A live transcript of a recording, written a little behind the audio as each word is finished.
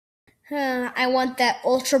I want that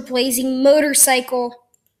ultra blazing motorcycle.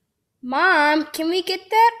 Mom, can we get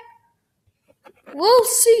that? We'll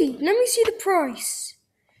see. Let me see the price.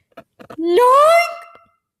 $900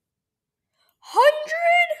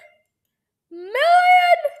 million?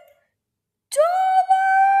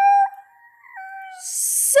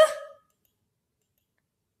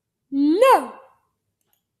 No.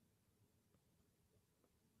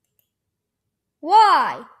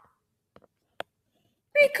 Why?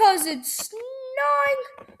 Because it's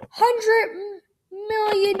 $900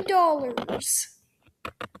 million.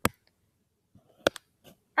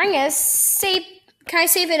 I'm gonna save. Can I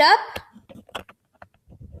save it up?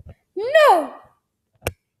 No.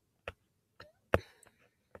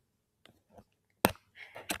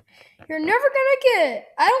 You're never gonna get it.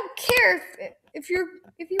 I don't care if you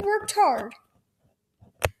worked hard.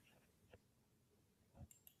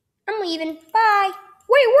 I'm leaving. Bye.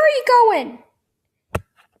 Wait, where are you going?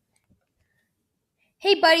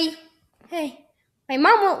 Hey, buddy. Hey, my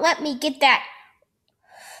mom won't let me get that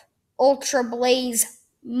Ultra Blaze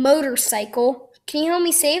motorcycle. Can you help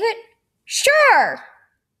me save it? Sure.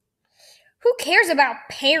 Who cares about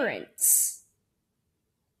parents?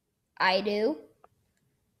 I do.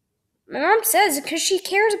 My mom says it because she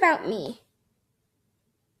cares about me.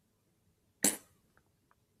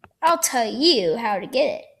 I'll tell you how to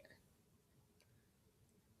get it.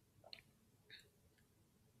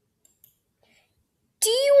 Do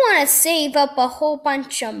you want to save up a whole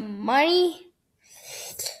bunch of money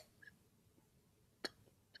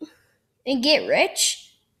and get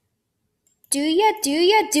rich? Do ya?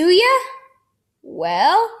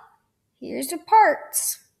 Well, here's the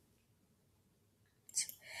parts.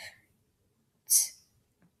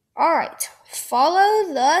 All right,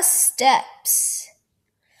 follow the steps.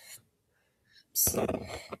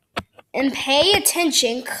 And pay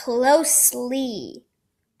attention closely.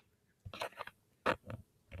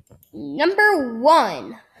 Number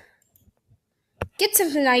 1, get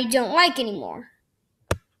something that you don't like anymore.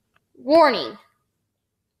 Warning,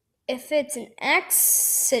 if it's an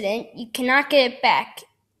accident, you cannot get it back.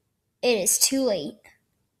 It is too late.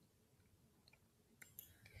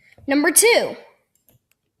 Number 2,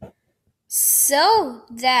 sell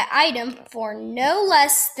that item for no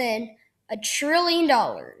less than $1 trillion.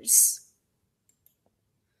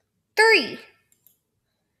 3,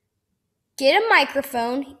 get a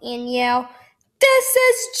microphone and yell, "This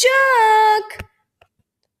is junk!"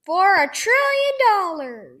 for $1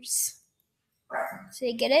 trillion. So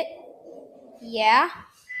you get it? Yeah?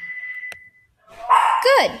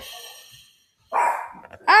 Good.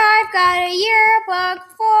 I've got a yearbook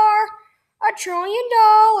for $1 trillion.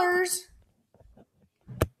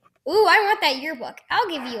 Ooh, I want that yearbook. I'll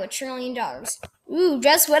give you $1 trillion. Ooh,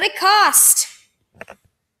 just what it cost.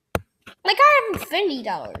 Like I have infinity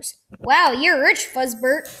dollars. Wow, you're rich,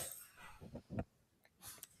 Fuzzbert.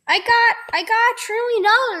 I got $1 trillion.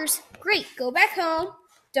 Great, go back home.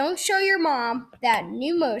 Don't show your mom that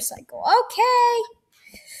new motorcycle. Okay.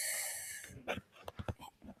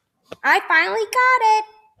 I finally got it.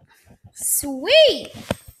 Sweet.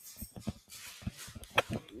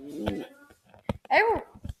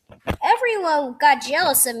 Everyone got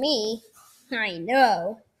jealous of me. I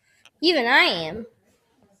know. Even I am.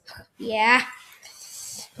 Yeah.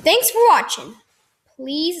 Thanks for watching.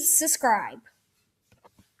 Please subscribe.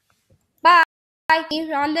 Bye. See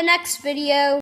you on the next video.